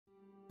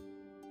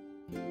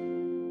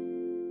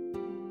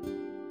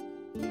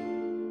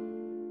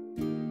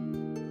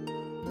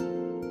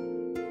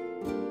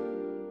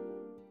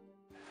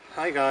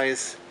Hi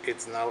guys,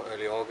 it's now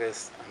early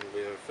August and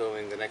we're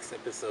filming the next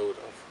episode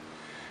of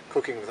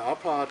Cooking with Our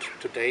Part.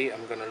 Today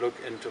I'm going to look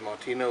into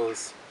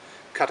Martino's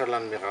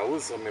Catalan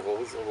Mirause or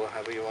Mirose or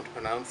however you want to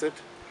pronounce it.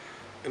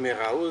 A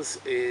Mirause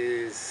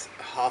is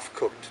a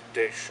half-cooked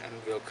dish and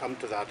we'll come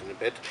to that in a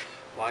bit,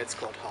 why it's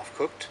called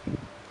half-cooked.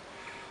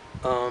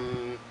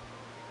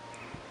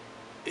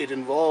 It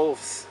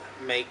involves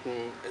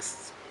making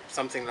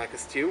something like a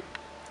stew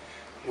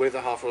with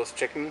a half-roast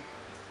chicken,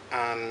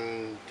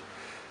 and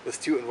the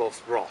stew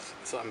involves broth.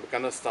 So I'm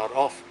going to start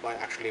off by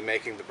actually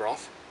making the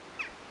broth,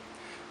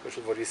 which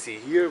is what you see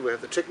here. We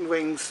have the chicken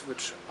wings,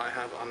 which I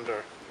have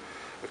under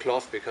a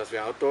cloth because we're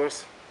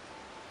outdoors.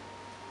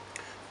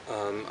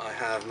 I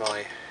have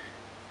my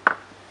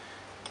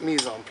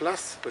mise en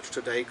place, which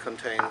today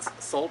contains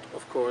salt,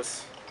 of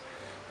course,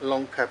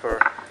 long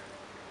pepper,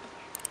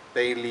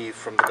 bay leaf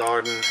from the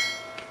garden,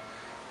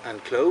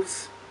 and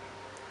cloves.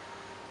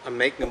 I'm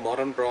making a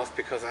modern broth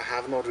because I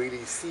have not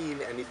really seen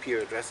any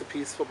period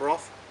recipes for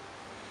broth.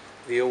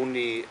 The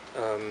only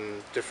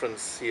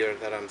difference here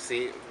that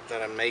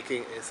I'm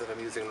making is that I'm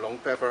using long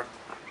pepper.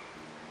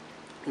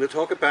 We'll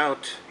talk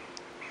about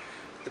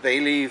the bay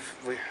leaf.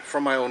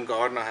 From my own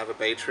garden I have a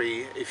bay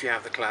tree. If you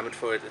have the climate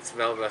for it, it's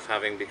well worth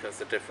having because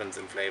the difference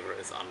in flavor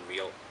is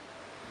unreal.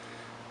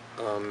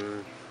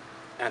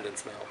 And in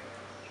smell.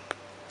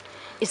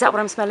 Is that what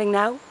I'm smelling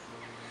now?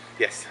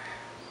 Yes.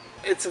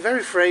 It's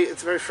very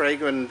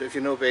fragrant. If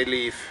you know bay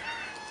leaf,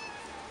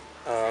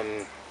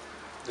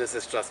 this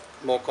is just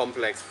more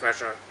complex,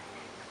 fresher.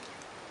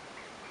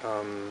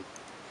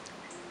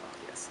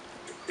 Yes,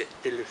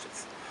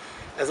 delicious.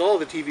 As all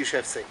the TV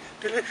chefs say,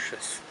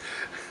 delicious.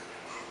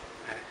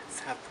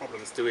 I have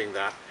problems doing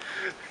that.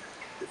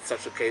 It's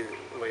such a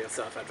way of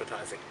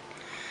self-advertising.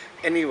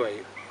 Anyway,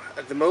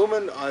 at the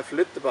moment I've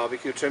lit the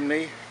barbecue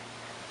chimney.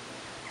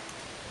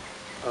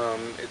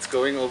 It's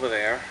going over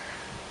there.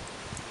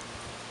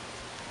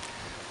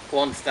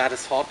 Once that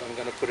is hot, I'm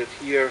going to put it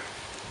here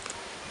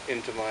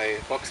into my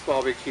box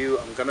barbecue.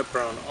 I'm going to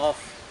brown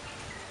off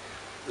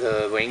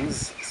the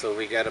wings so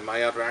we get a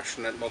Maillard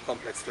reaction and more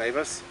complex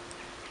flavors.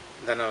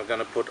 Then I'm going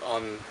to put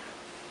on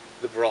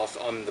the broth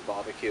on the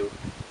barbecue,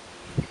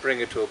 bring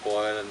it to a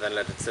boil, and then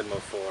let it simmer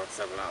for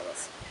several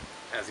hours.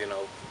 As you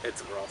know,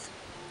 it's a broth.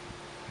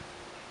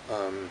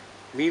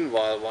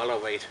 Meanwhile, while I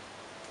wait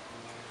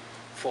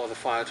for the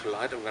fire to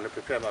light, I'm going to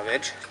prepare my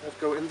veg that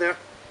go in there.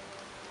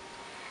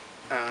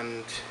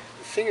 And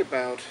the thing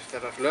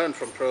that I've learned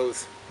from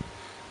pros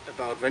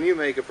about when you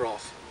make a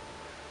broth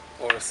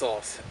or a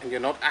sauce and you're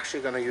not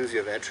actually going to use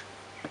your veg,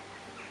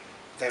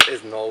 there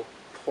is no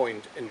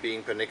point in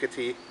being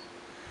pernickety.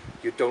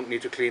 You don't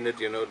need to clean it,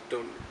 well,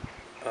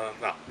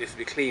 it needs to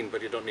be clean,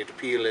 but you don't need to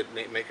peel it,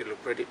 make it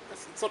look pretty.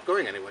 It's not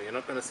going anywhere, you're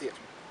not going to see it.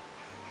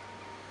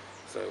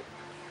 So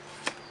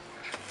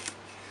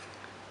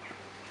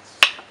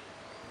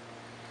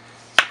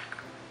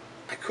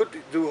I could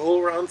do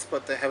whole rounds,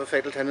 but they have a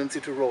fatal tendency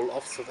to roll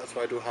off, so that's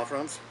why I do half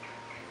rounds.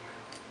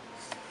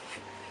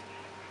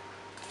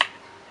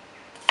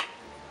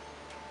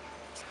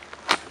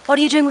 What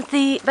are you doing with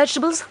the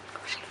vegetables?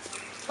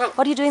 Well,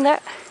 what are you doing there?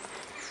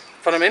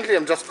 Fundamentally,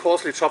 I'm just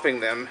coarsely chopping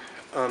them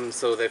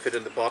so they fit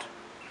in the pot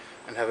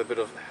and have a bit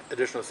of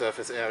additional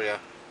surface area,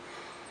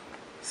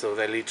 so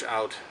they leach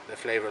out their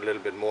flavor a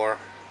little bit more.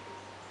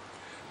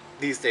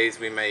 These days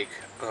we make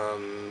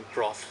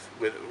broth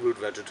with root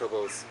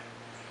vegetables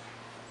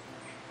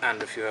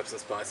and a few herbs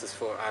and spices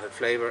for added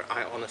flavor.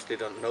 I honestly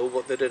don't know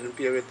what they did in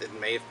period. It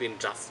may have been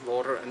just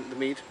water and the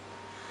meat.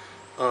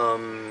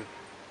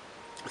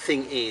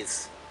 Thing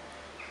is,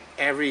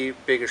 every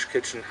biggish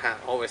kitchen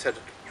always had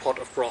a pot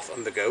of broth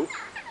on the go,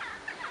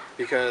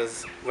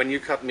 because when you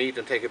cut meat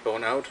and take a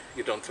bone out,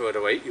 you don't throw it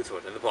away, you throw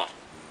it in the pot.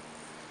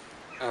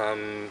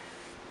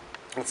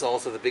 It's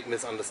also the big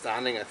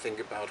misunderstanding, I think,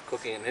 about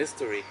cooking in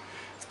history,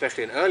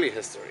 especially in early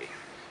history.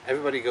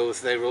 Everybody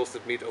goes, they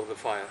roasted meat over the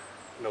fire.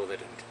 No, they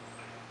didn't.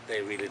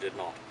 They really did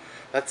not.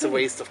 That's a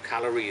waste of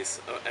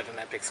calories at an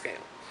epic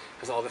scale,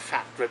 because all the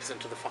fat drips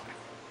into the fire.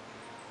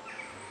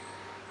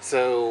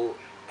 So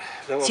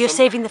you're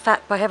saving the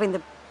fat by having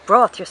the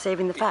broth, you're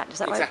saving the fat, is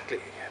that right? Exactly,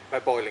 by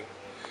boiling.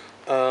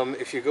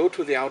 If you go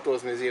to the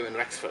Outdoors Museum in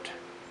Wexford,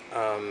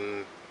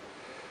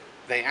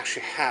 they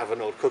actually have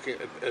an old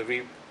a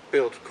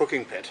rebuilt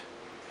cooking pit.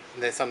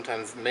 And they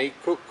sometimes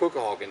cook a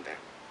hog in there.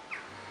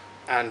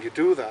 And you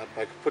do that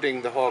by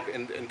putting the hog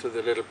into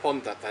the little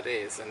pond that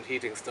is, and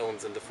heating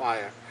stones in the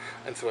fire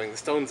and throwing the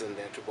stones in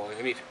there to boil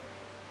the meat.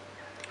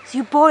 So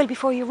you boil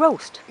before you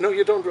roast? No,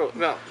 you don't roast.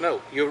 Well,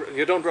 no,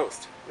 you don't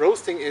roast.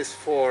 Roasting is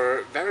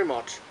very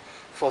much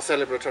for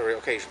celebratory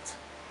occasions.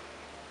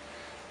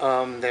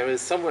 There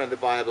is somewhere in the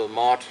Bible,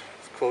 Mart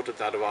quoted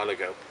that a while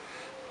ago,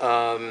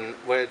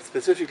 where it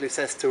specifically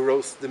says to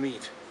roast the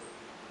meat,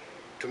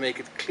 to make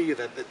it clear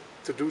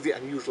to do the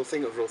unusual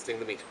thing of roasting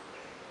the meat.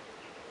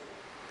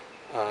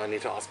 I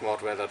need to ask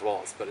Mart where that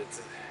was, but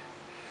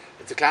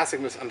it's a classic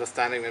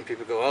misunderstanding when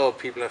people go, oh,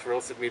 people have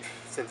roasted meat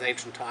since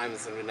ancient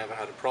times and we never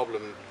had a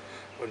problem.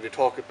 when we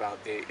talk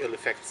about the ill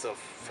effects of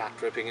fat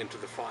dripping into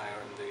the fire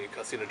and the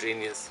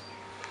carcinogenous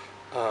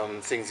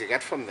things you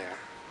get from there.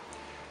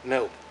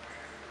 No,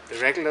 the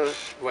regular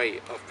way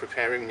of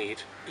preparing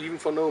meat, even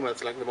for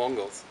nomads like the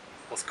Mongols,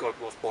 was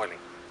boiling,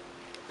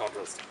 not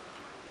roasting.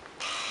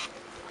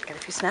 I'll get a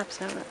few snaps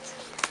now. That's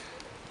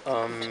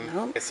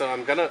So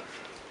I'm gonna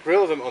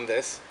grill them on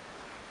this,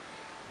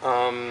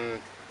 brown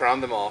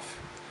them off,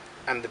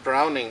 and the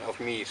browning of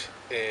meat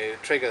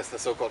triggers the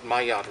so-called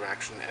Maillard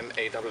reaction,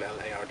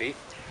 M-A-L-L-A-R-D,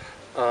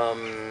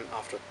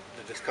 after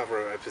the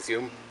discovery, I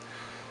presume,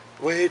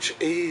 which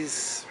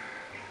is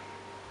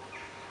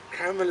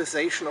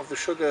caramelization of the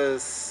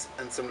sugars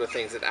and similar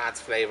things. It adds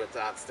flavor, it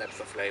adds depth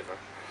of flavor.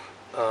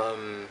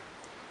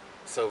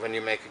 So when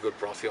you make a good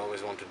broth, you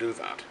always want to do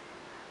that.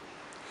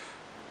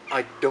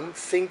 I don't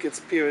think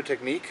it's pure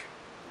technique.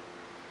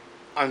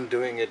 I'm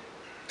doing it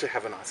to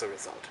have a nicer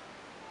result.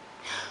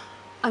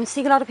 I'm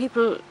seeing a lot of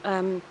people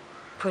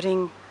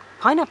putting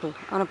pineapple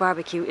on a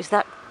barbecue. Is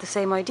that the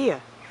same idea?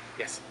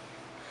 Yes.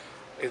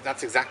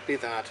 That's exactly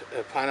that.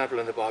 Pineapple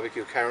in the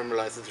barbecue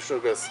caramelizes the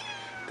sugars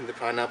in the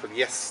pineapple.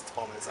 Yes,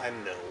 Thomas, I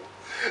know.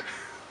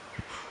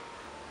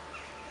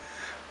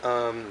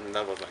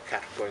 That was my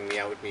cat going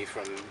meow at me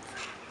from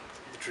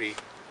the tree.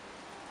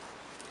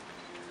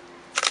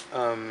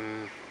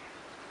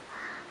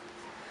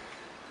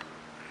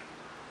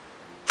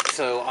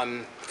 So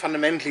I'm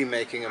fundamentally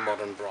making a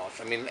modern broth.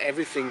 I mean,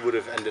 everything would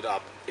have ended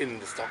up in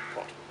the stock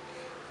pot.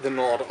 The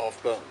gnawed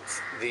off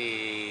bones,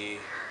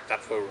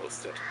 that were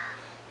roasted.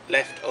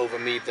 Leftover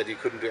meat that you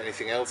couldn't do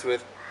anything else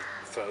with,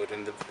 throw it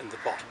in the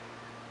pot.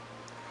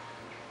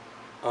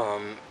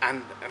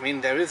 And I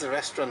mean, there is a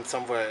restaurant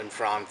somewhere in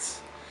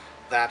France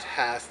that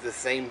has the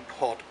same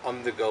pot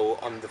on the go,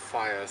 on the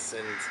fire,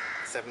 since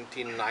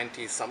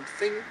 1790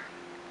 something.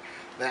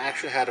 They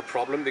actually had a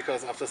problem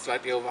because after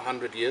slightly over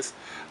 100 years,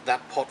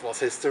 that pot was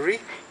history.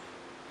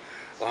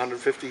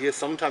 150 years,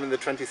 sometime in the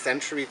 20th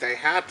century, they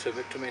had to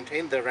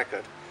maintain their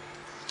record,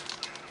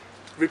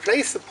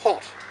 replace the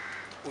pot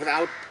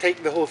without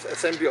taking the whole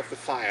assembly off the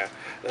fire.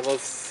 That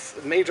was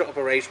a major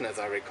operation, as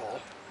I recall.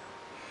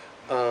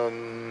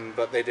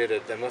 But they did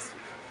it.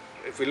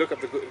 If we look up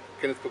the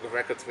Guinness Book of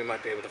Records, we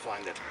might be able to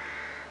find it.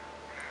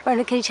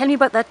 Bernard, can you tell me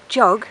about that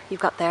jug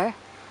you've got there?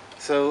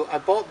 So I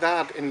bought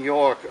that in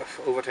York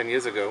over 10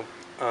 years ago.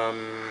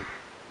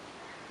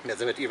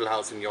 There's a medieval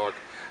house in York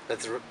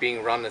that's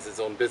being run as its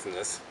own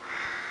business.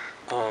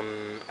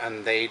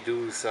 And they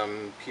do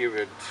some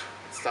period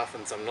stuff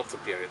and some not so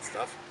period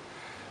stuff.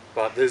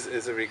 But this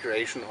is a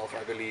recreation of,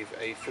 I believe,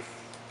 a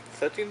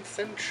 13th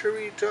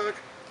century jug.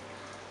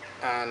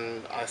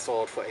 And I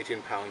saw it for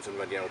 £18 and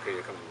went, yeah, okay,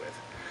 you're coming with.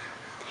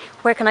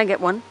 Where can I get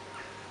one?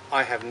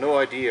 I have no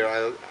idea.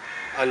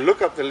 I'll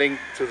look up the link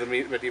to the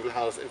medieval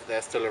house if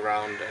they're still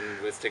around,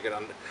 and we'll stick it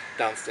on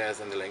downstairs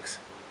in the links.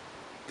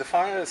 The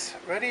fire is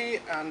ready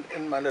and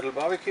in my little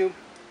barbecue,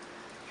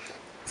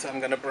 so I'm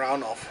going to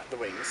brown off the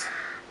wings.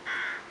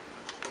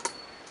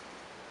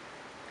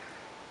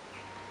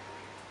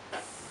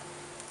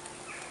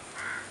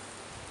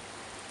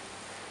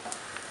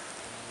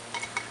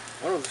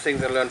 One of the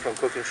things I learned from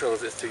cooking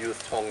shows is to use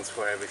tongs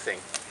for everything.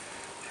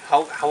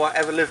 How I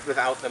ever lived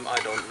without them, I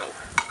don't know.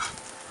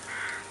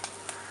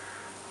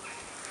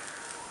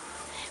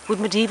 Would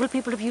medieval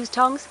people have used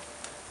tongs?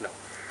 No,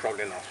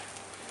 probably not.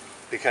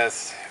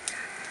 Because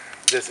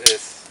this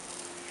is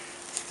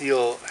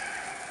steel.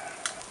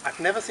 I've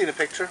never seen a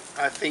picture.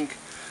 I think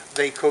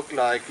they cook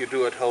like you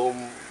do at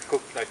home,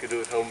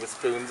 with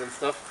spoons and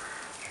stuff.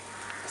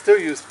 I still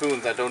use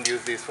spoons, I don't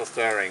use these for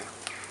stirring.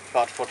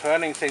 But for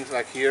turning things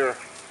like here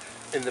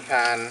in the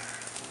pan,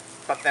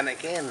 but then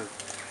again,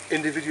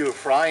 individual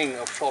frying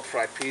of short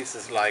fried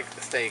pieces like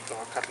a steak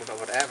or a cutlet or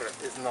whatever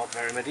is not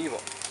very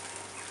medieval.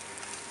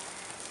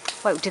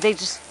 Well, did they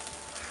just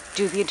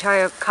do the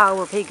entire cow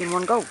or pig in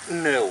one go?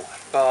 No,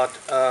 but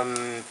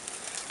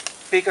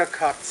bigger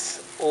cuts,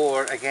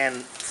 or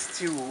again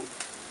stew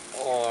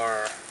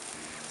or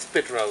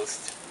spit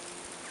roast.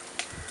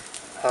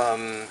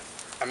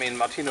 I mean,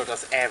 Martino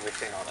does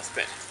everything on a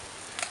spit.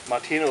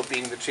 Martino,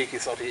 being the cheeky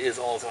sort he is,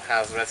 also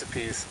has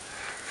recipes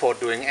for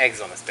doing eggs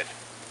on a spit.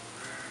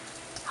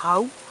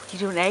 How? You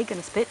do an egg on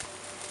a spit?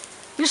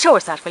 You'll show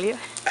us that, will you?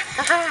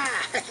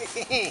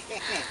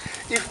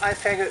 If I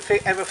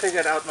ever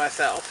figured out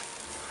myself.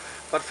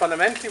 But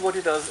fundamentally what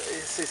he does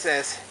is he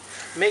says,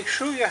 make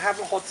sure you have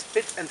a hot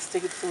spit and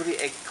stick it through the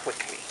egg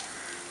quickly.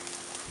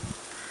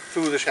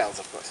 Through the shells,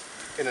 of course.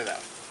 In and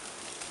out.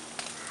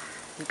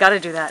 You've got to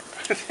do that.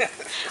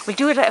 We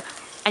do it,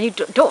 and you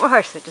don't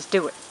rehearse it, just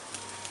do it.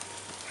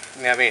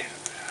 Yeah,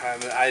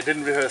 I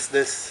didn't rehearse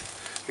this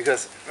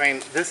because, I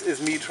mean, this is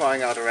me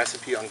trying out a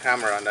recipe on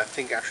camera, and I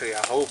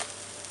hope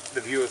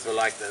the viewers will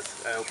like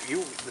this. I hope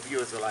the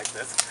viewers will like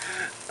this.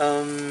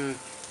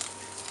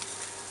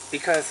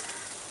 Because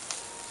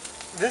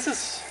this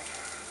is,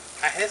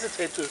 I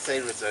hesitate to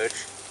say research.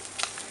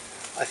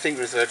 I think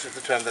research is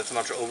a term that's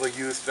much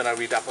overused. When I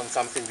read up on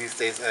something these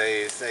days,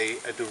 I say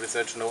I do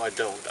research. No, I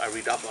don't. I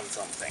read up on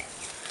something.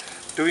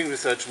 Doing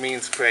research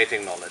means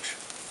creating knowledge.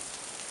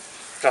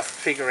 just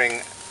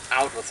figuring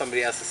out what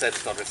somebody else has said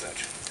is not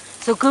research.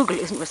 So Google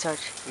isn't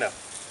research? No.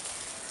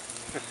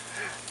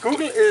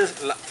 Google is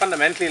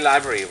fundamentally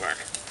library work.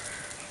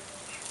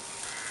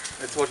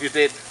 It's what you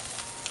did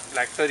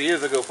like 30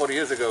 years ago, 40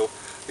 years ago.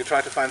 You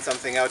try to find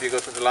something out, you go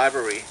to the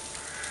library,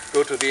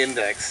 go to the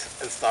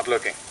index and start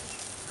looking.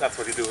 That's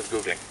what you do with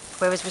Googling.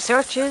 Whereas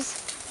research is?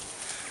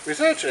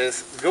 Research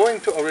is going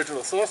to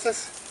original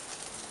sources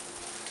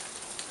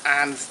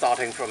and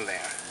starting from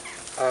there.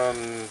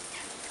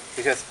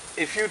 Because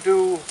if you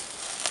do,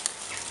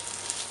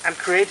 and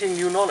creating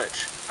new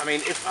knowledge. I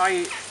mean, if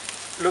I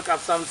look up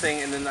something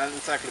in an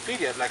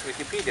encyclopedia like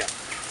Wikipedia,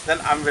 then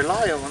I'm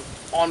relying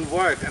on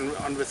work and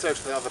on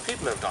research that other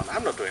people have done.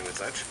 I'm not doing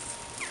research.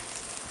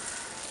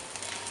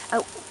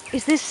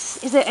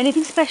 Is there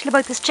anything special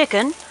about this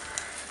chicken?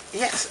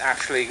 Yes,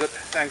 actually, good.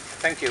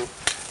 Thank you.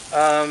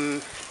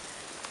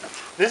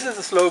 This is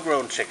a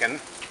slow-grown chicken.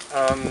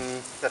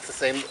 That's the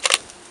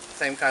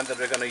same kind that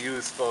we're going to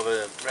use for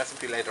the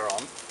recipe later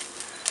on.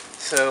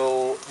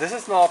 So this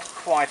is not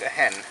quite a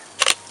hen,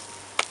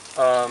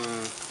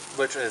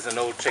 which is an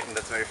old chicken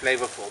that's very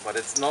flavorful, but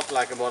it's not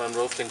like a modern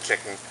roasting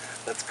chicken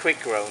that's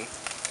quick-grown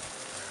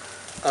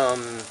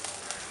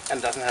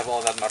and doesn't have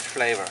all that much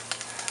flavor.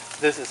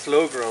 This is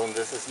slow-grown.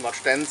 This is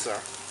much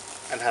denser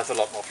and has a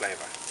lot more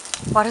flavor.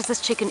 What has this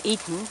chicken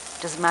eaten?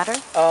 Does it matter?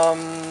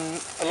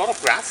 A lot of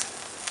grass,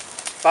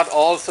 but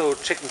also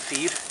chicken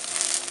feed.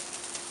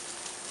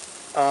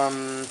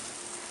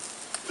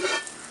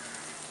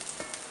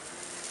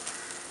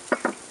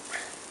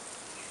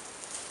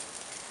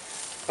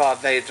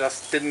 But they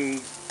just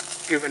didn't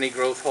give any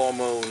growth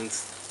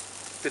hormones,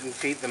 didn't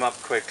feed them up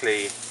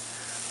quickly.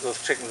 Those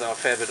chickens are a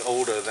fair bit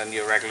older than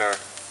your regular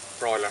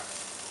broiler.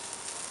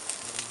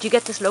 Do you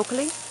get this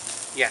locally?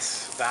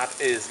 Yes,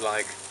 that is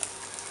like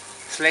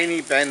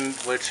Slaney Bend,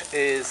 which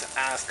is,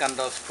 as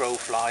Gandalf's crow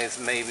flies,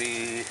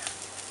 maybe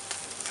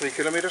 3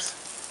 kilometers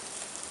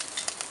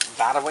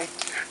that away.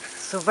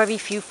 So very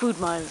few food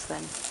miles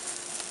then?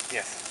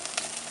 Yes.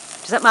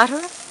 Does that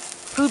matter?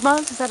 Food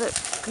miles, is that a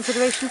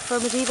consideration for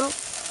medieval?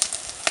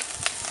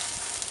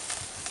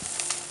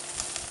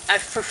 I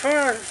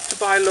prefer to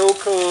buy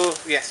local,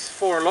 yes,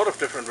 for a lot of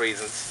different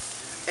reasons.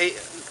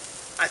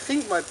 I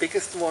think my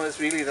biggest one is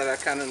really that I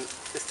can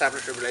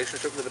establish a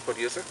relationship with the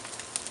producer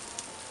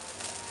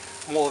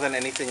more than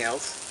anything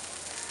else.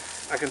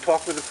 I can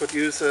talk with the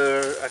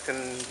producer, I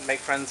can make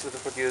friends with the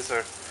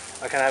producer,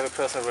 I can have a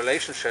personal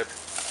relationship.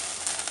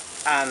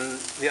 And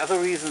the other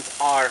reasons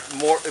are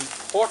more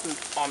important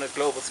on a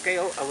global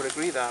scale, I would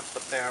agree that,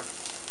 but they're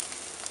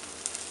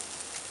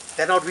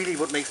not really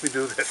what makes me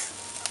do this.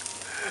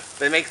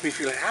 They make me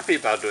feel happy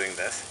about doing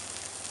this.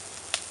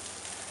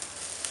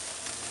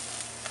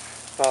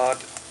 But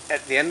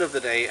at the end of the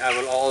day, I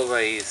will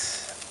always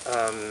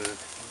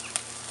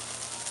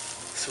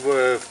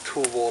swerve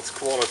towards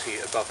quality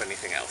above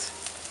anything else.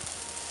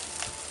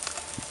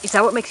 Is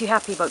that what makes you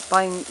happy about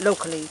buying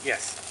locally?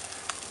 Yes.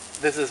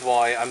 This is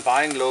why I'm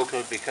buying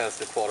local, because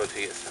the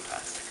quality is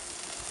fantastic.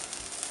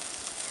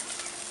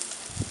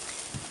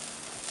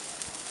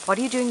 What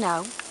are you doing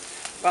now?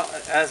 Well,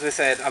 as we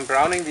said, I'm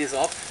browning these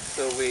off,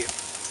 so we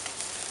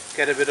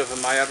get a bit of a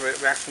Maillard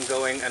reaction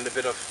going and a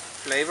bit of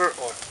flavor,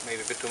 or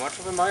maybe a bit too much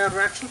of a Maillard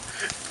reaction.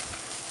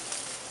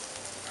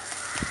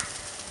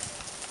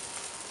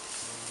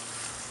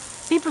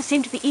 People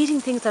seem to be eating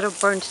things that are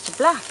burnt to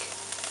black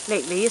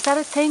lately. Is that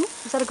a thing?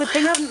 Is that a good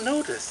thing? I haven't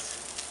noticed.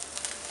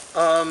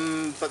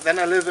 But then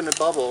I live in a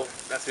bubble,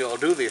 as we all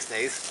do these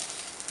days.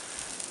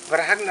 But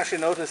I hadn't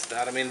actually noticed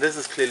that. I mean, this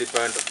is clearly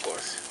burnt, of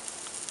course,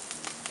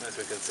 as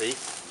we can see.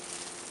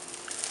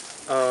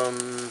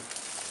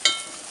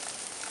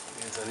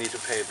 Means I need to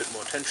pay a bit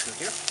more attention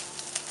here.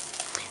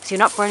 So you're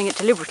not burning it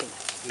deliberately?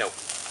 No.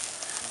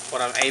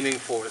 What I'm aiming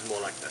for is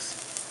more like this.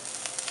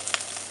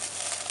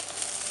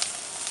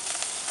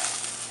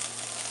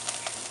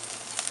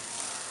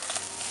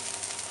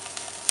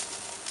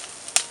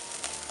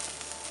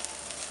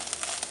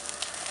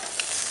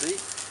 See?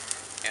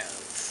 And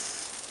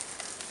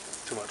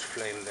too much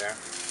flame there.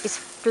 Is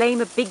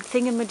flame a big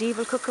thing in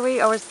medieval cookery,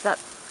 or is that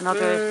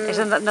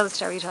another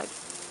stereotype?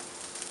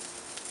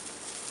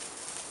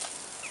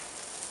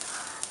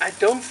 I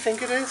don't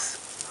think it is.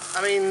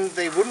 I mean,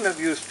 they wouldn't have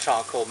used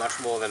charcoal much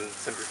more than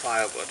simply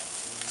firewood.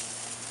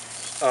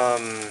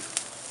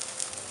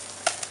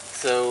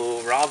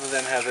 So rather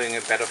than having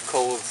a bed of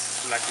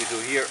coals like we do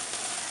here,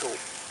 go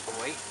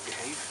away,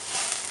 behave.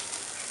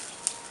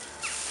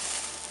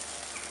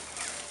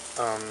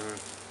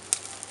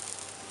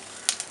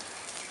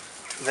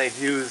 They'd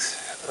use,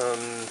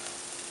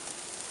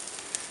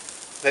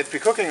 they'd be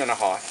cooking on a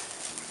hearth,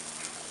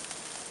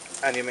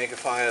 and you make a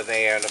fire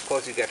there, and of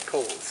course you get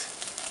coals.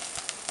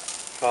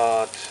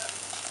 But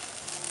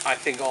I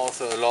think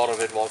also a lot of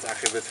it was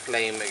actually with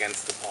flame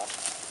against the pot.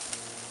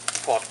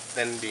 Pot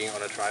then being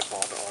on a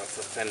tripod or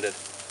suspended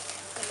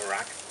on a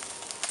rack.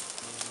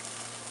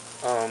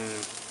 I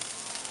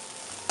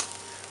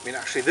mean,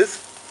 actually this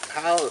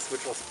house,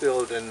 which was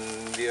built in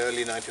the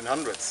early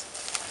 1900s,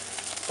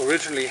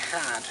 originally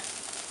had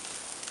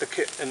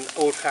an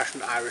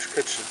old-fashioned Irish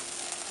kitchen,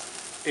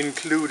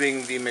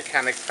 including the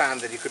mechanic fan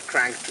that you could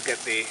crank to get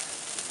the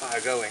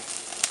fire going.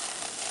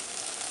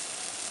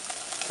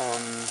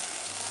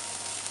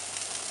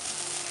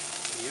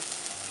 Yep.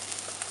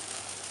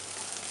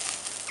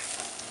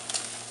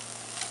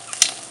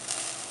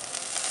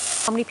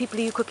 How many people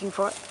are you cooking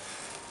for?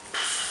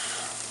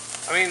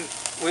 I mean,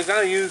 we're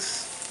going to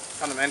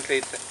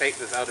fundamentally take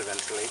this out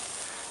eventually,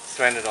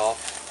 strain it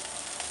off.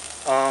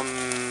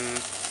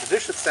 The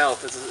dish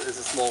itself is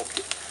a small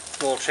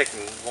chicken,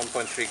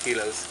 1.3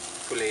 kilos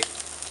fully.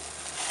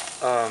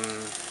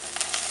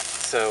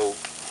 So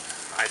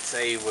I'd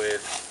say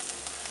with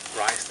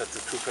rice, that's a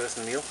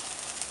 2-person meal.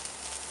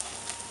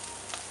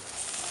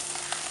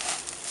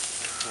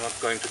 I'm not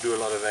going to do a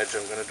lot of veg,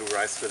 I'm going to do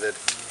rice with it.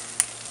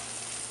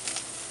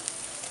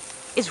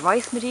 Is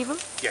rice medieval?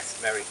 Yes,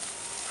 very.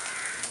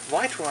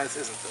 White rice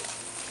isn't though.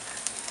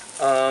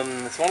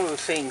 It's one of the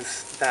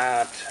things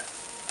that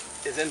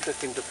is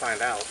interesting to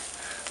find out,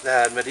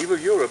 that medieval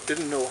Europe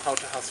didn't know how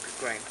to husk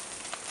grain.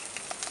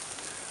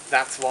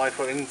 That's why,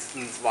 for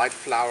instance, white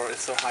flour is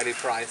so highly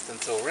prized and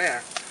so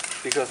rare,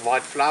 because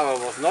white flour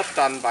was not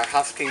done by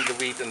husking the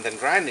wheat and then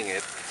grinding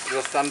it. It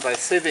was done by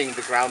sieving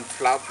the brown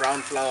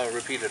flour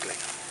repeatedly,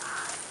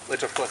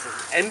 which of course is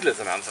endless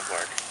amounts of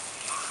work.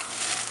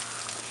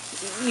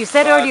 You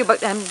said earlier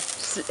about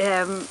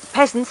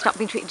peasants not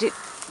being treated.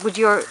 Would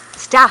your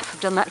staff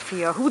have done that for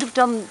you? Or who would have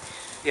done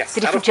Yes,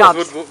 the different that of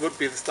jobs? course would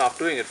be the staff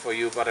doing it for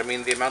you, but I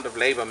mean the amount of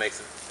labor makes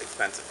it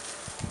expensive.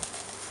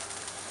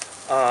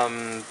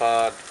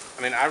 But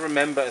I mean, I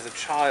remember as a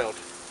child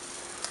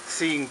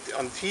seeing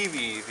on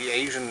TV the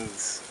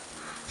Asians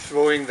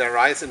throwing their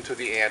rice into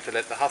the air to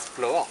let the husk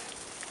blow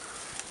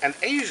off. And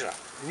Asia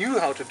knew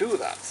how to do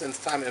that since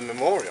time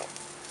immemorial.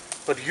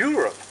 But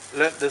Europe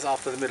learned this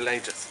after the Middle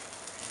Ages,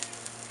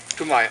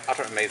 to my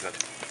utter amazement.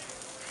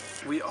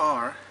 We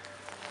are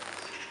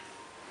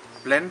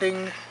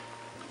blending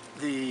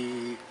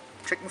the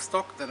chicken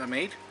stock that I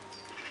made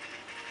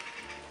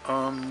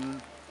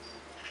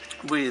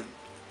with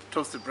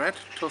toasted bread,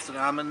 toasted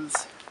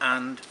almonds,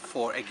 and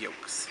 4 egg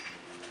yolks,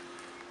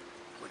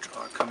 which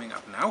are coming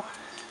up now.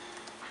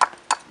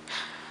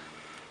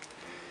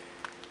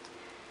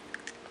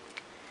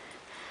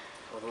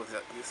 Although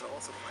these are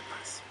also quite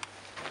nice.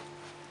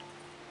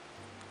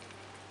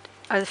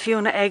 Are the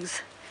Fiona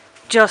eggs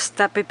just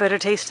that bit better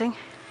tasting?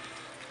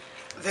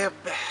 They're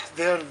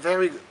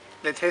very.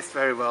 They taste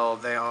very well.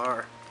 They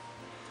are.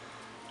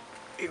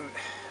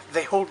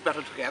 They hold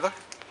better together.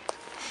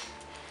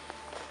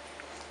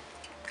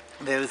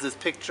 There is this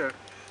picture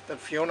that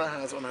Fiona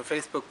has on her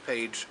Facebook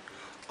page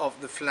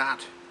of the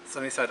flat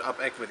sunny side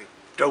up egg with a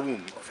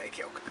dome of egg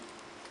yolk.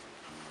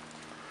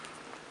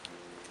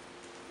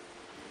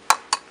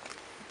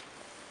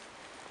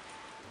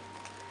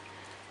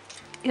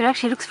 It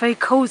actually looks very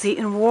cozy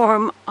and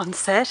warm on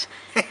set.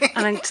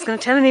 And I'm just going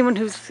to tell anyone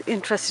who's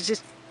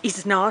interested,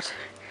 it's not.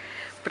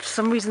 But for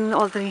some reason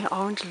all the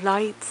orange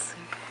lights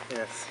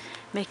Yes.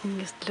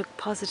 making it look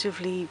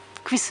positively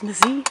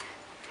Christmassy.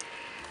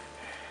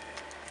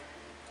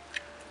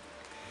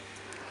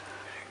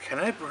 Can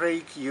I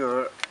break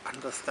your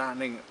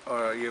understanding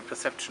or your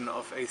perception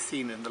of a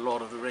scene in The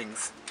Lord of the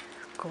Rings?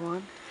 Go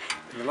on.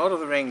 In The Lord of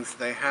the Rings,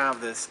 they have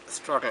this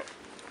struggle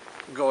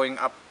going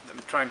up,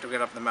 trying to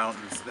get up the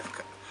mountains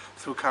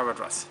through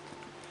Caradhras,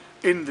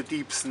 in the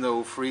deep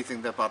snow,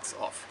 freezing their butts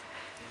off.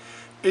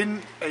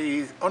 On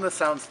a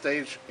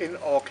soundstage in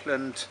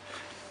Auckland,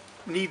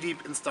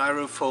 knee-deep in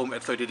styrofoam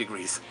at 30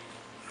 degrees.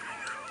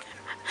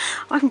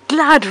 I'm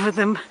glad for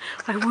them.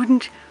 I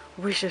wouldn't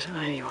wish it on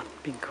anyone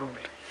being cold.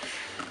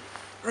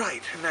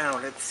 Right, now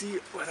let's see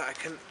whether I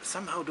can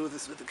somehow do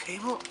this with the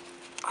cable.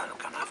 I'm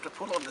gonna have to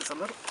pull on this a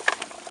little.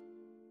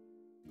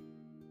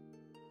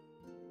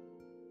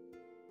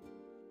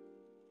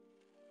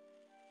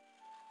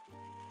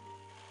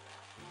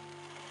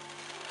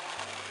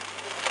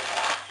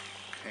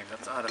 Okay,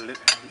 let's add a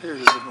little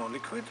bit more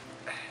liquid.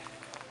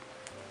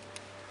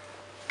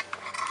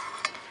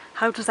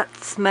 How does that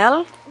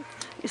smell?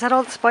 Is that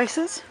all the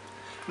spices?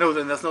 No,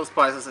 then there's no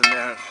spices in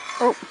there.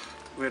 Oh,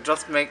 We're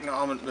just making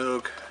almond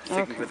milk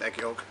thickened Okay. with egg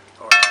yolk,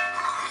 or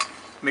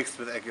mixed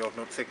with egg yolk,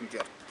 not thickened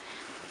yet.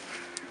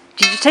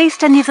 did you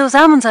taste any of those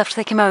almonds after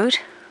they came out?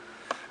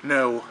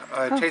 No,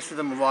 I tasted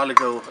them a while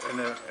ago in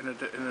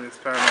an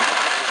experiment.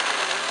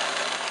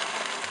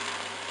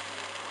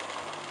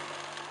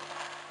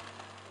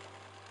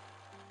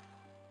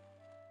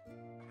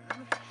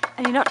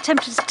 And you're not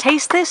tempted to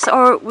taste this,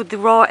 or would the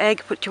raw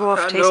egg put you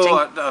off tasting?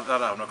 No, that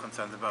I have no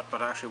concerns about,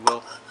 but I actually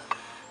will.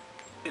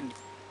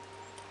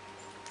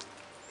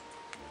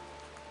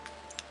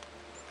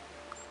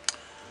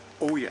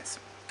 Oh yes,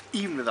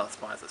 even without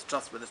spices,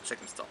 just with this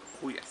chicken stock.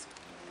 Oh yes.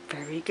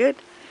 Very good.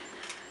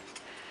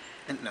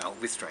 And now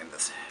we strain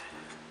this.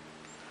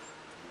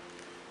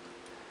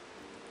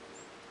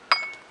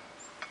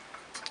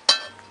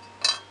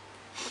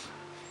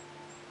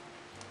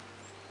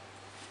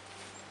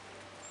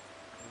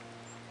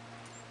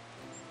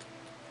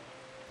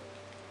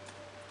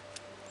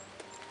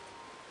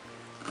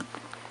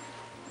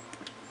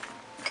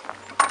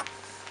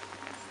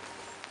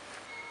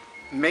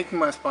 making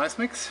my spice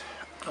mix,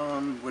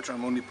 which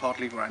I'm only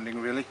partly grinding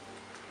really.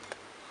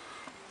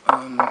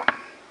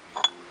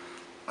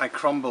 I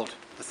crumbled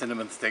the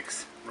cinnamon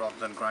sticks rather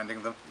than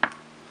grinding them.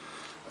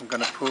 I'm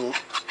gonna pull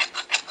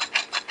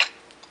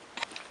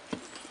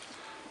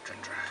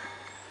ginger.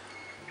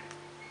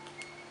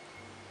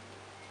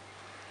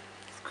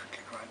 Let's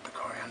quickly grind the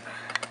coriander.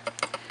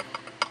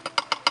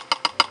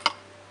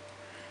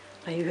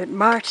 Now you hit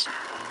March.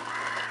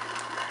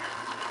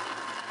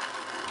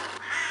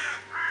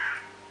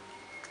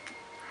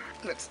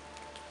 Let's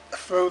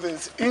throw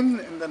this in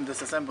and then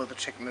disassemble the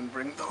chicken and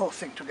bring the whole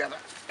thing together.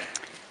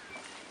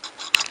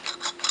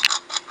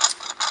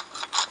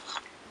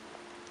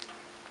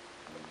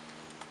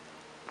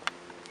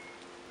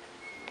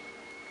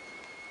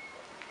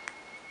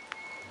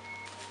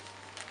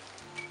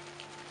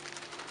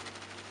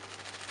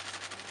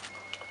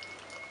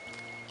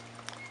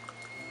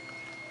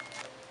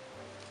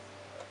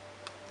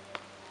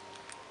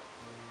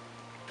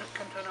 That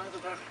can turn either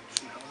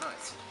direction, how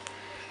nice.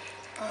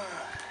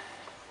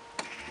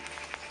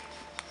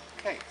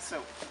 Okay, so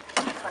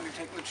finally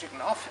taking the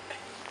chicken off.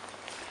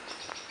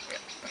 Yeah.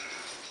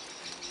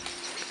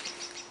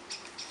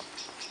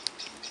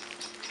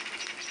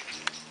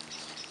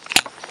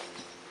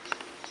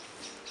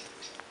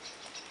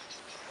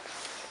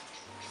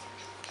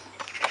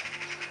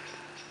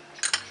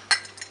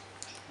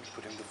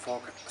 Putting the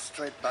fork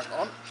straight back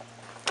on.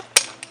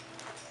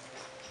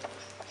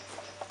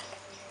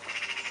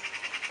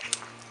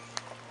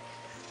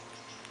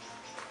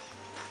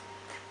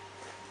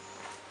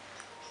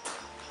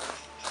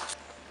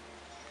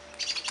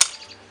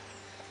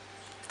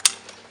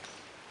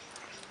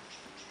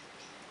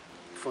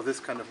 For this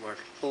kind of work,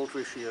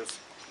 poultry shears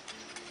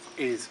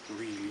is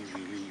really,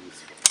 really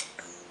useful.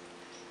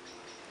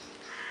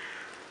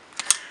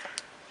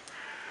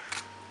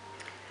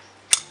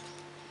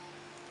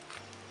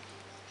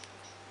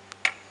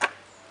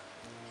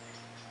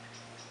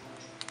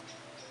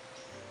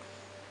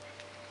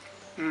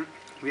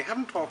 We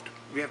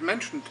have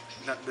mentioned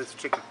that this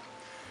chicken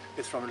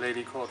is from a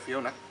lady called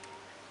Fiona,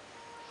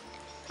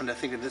 and I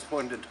think at this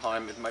point in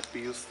time it might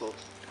be useful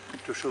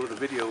to show the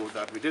video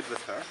that we did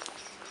with her.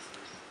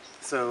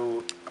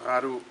 So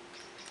Radu,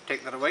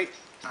 take that away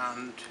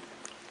and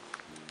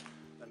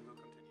then we'll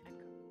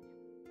continue.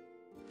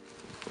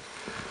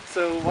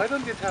 So why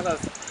don't you tell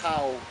us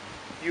how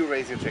you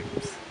raise your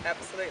chickens?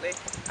 Absolutely.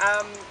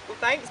 Well,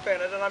 thanks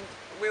Bernard, and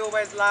we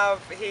always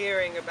love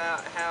hearing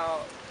about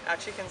how our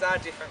chickens are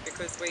different,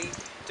 because we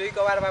do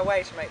go out of our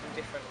way to make them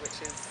different,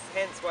 which is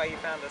hence why you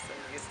found us and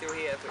you're still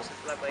here, which is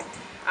lovely.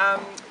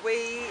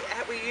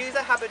 We use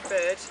a Hubbard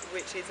bird,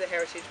 which is a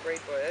heritage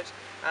breed bird,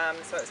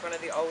 so it's one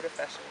of the older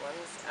fashioned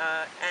ones,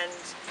 and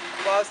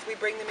whilst we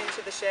bring them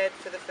into the shed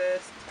for the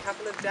first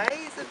couple of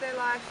days of their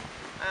life,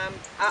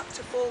 up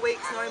to 4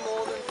 weeks, no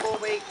more than 4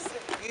 weeks,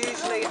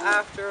 usually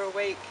after a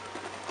week.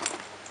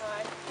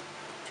 Hi.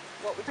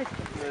 What would you?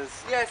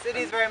 Yes, it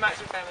is very much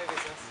a family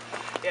business.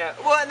 Yeah,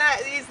 well, and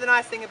that is the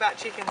nice thing about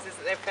chickens, is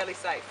that they're fairly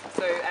safe.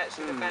 So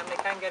actually the family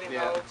can get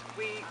involved.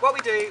 Yeah. What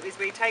we do is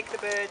we take the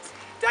birds,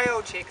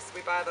 day-old chicks,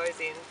 we buy those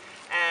in,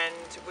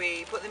 and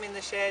we put them in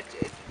the shed,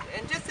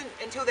 and just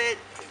until they're,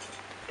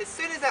 as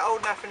soon as they're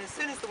old enough and as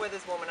soon as the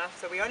weather's warm enough,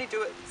 so we only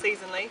do it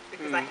seasonally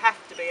because they have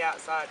to be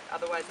outside,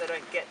 otherwise they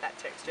don't get that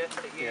texture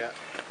that you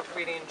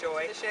really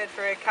enjoy. The shed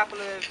for a couple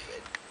of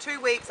 2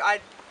 weeks,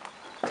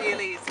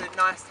 ideally is a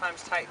nice time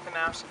to take them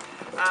out.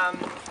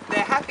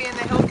 They're happy and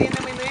they're healthy, and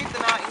then we move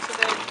them out into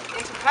the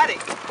paddock,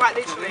 quite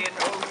literally, and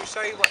we'll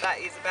show you what that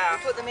is about.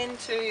 We put them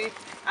into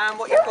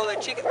what we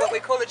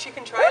call a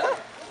chicken trailer,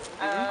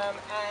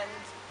 and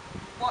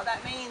what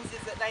that means is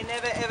that they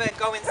never ever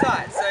go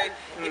inside. So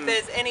if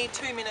there's any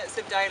 2 minutes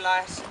of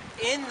daylight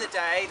in the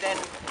day, then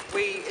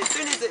as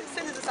soon as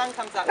the sun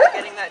comes up, they're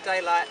getting that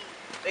daylight,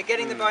 they're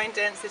getting the bone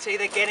density,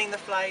 they're getting the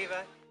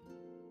flavour.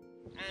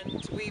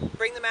 And we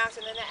bring them out,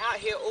 and then they're out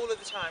here all of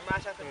the time,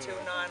 right up until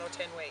 9 or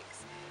 10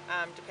 weeks,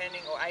 depending,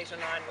 or 8 or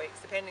 9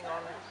 weeks, depending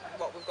on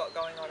what we've got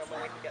going on and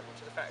when we can get them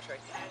to the factory.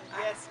 And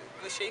yes,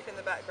 the sheep in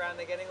the background,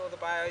 they're getting all the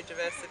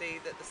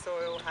biodiversity that the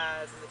soil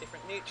has, and the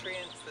different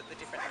nutrients that the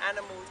different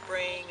animals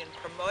bring and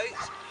promote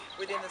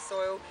within the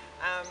soil.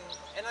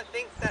 And I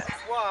think that's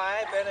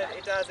why, Bernard,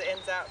 it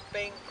ends up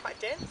being quite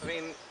dense. I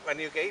mean, when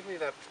you gave me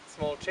that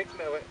small chicken,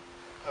 I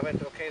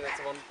went, okay,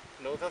 that's one.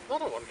 No, that's not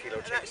a 1 kilo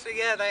chicken. And actually,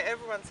 yeah,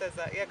 everyone says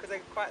that, yeah, because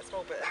they're quite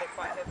small, but they're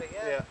quite heavy,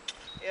 yeah.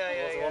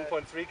 It was a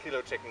 1.3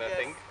 kilo chicken, I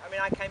think. I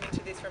mean, I came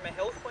into this from a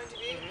health point of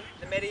view.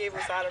 The medieval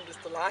side I'm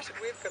just delighted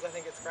with, because I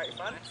think it's great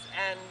fun.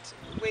 And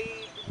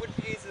we would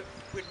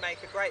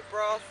make a great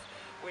broth,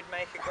 we'd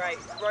make a great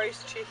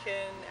roast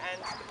chicken,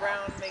 and the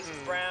brown meat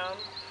is brown,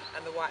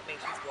 and the white meat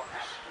is white.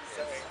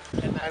 So,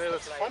 and it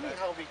was funny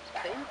how we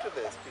came to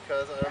this,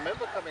 because I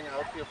remember coming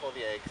out here for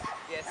the eggs.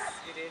 Yes,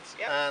 you did.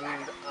 Yep.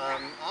 And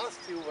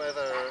asked you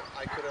whether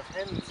I could have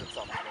hens at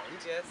some point.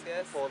 Yes,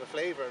 yes. For the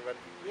flavour, and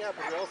went, yeah,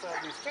 but we also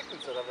have these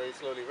chickens that are very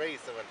slowly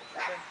raised. I went,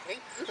 okay.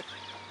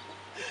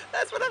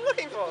 That's what I'm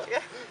looking for.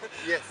 Yeah.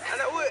 Yes.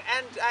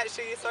 And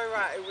actually, you're so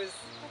right. It was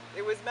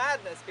it was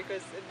madness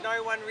because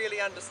no one really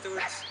understood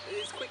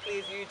as quickly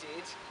as you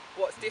did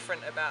what's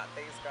different about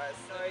these guys.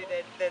 So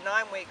they're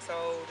 9 weeks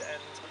old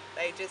and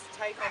they just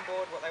take on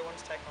board what they want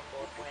to take on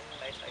board when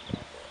they take it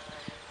on board.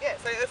 Yeah,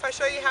 so if I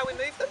show you how we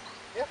move them.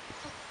 Yeah.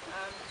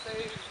 So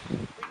we just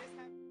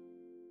have...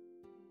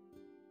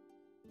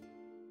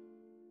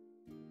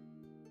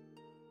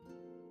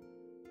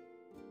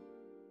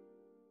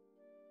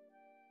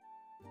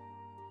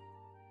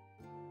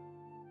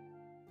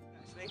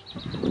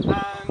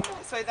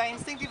 So they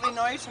instinctively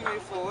know to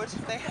move forward.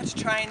 They had to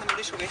train them a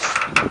little bit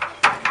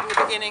in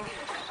the beginning,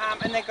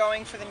 and they're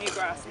going for the new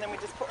grass. And then we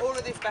just put all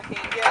of this back in.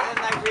 Yeah, and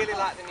they really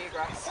like the new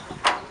grass.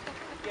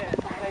 Yeah,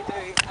 they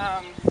do.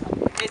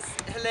 It's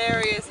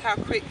hilarious how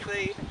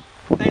quickly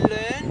they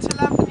learn to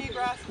love the new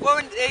grass. Well,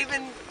 and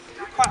even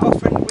quite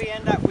often we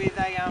end up with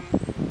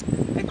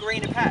a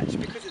greener patch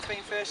because it's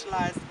been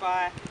fertilised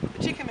by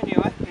the chicken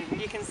manure.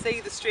 You can see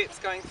the strips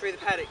going through the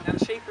paddock. Now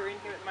the sheep are in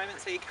here at the moment,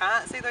 so you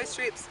can't see those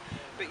strips,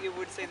 but you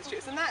would see the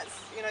strips, and that's,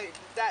 you know,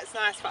 that's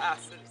nice for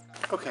us.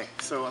 Okay,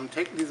 so I'm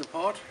taking these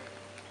apart.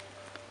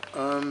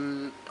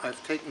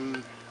 I've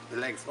taken the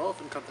legs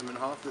off and cut them in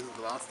half. This is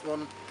the last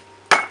one,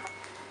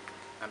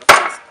 and of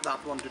course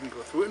that one didn't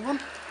go through in one.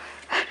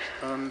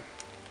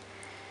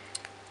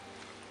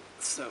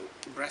 So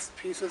breast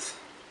pieces.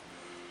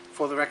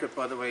 For the record,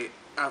 by the way,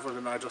 Avril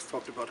and I just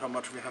talked about how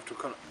much we have to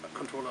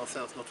control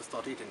ourselves not to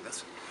start eating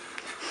this.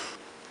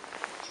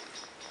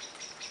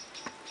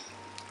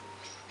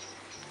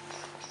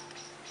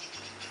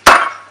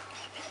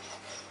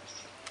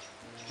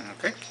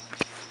 Okay.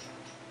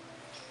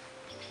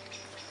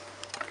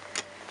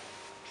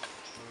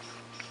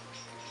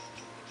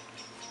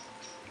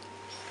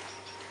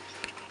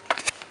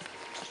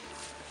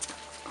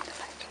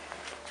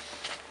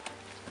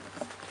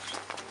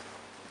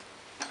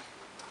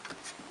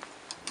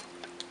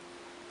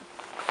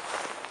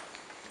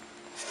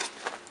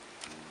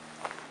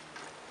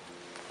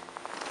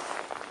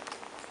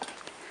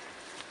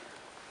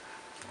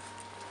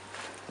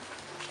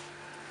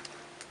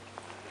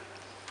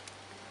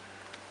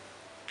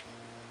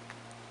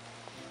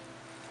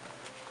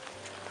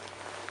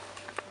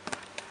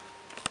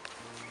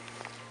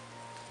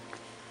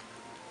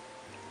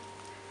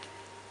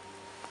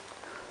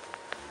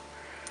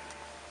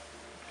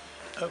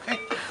 Okay.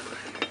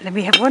 Let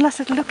me have one last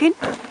little look in.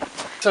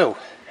 So,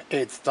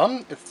 it's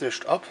done, it's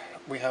dished up.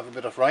 We have a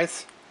bit of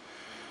rice.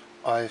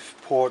 I've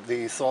poured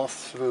the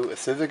sauce through a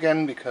sieve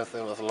again because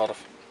there was a lot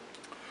of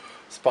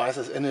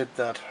spices in it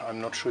that I'm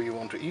not sure you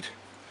want to eat.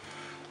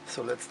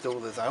 So let's dole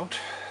this out.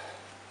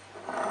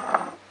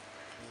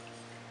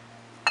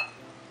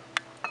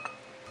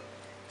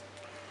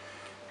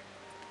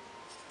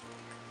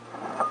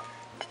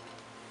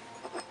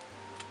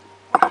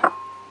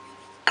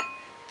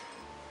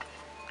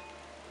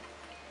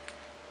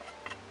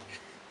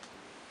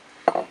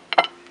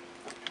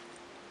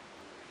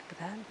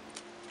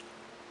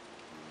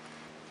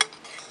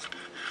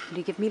 Will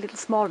you give me little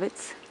small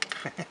bits,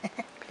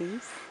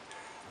 please?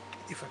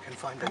 If I can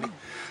find any.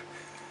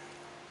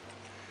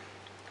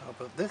 How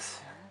about this?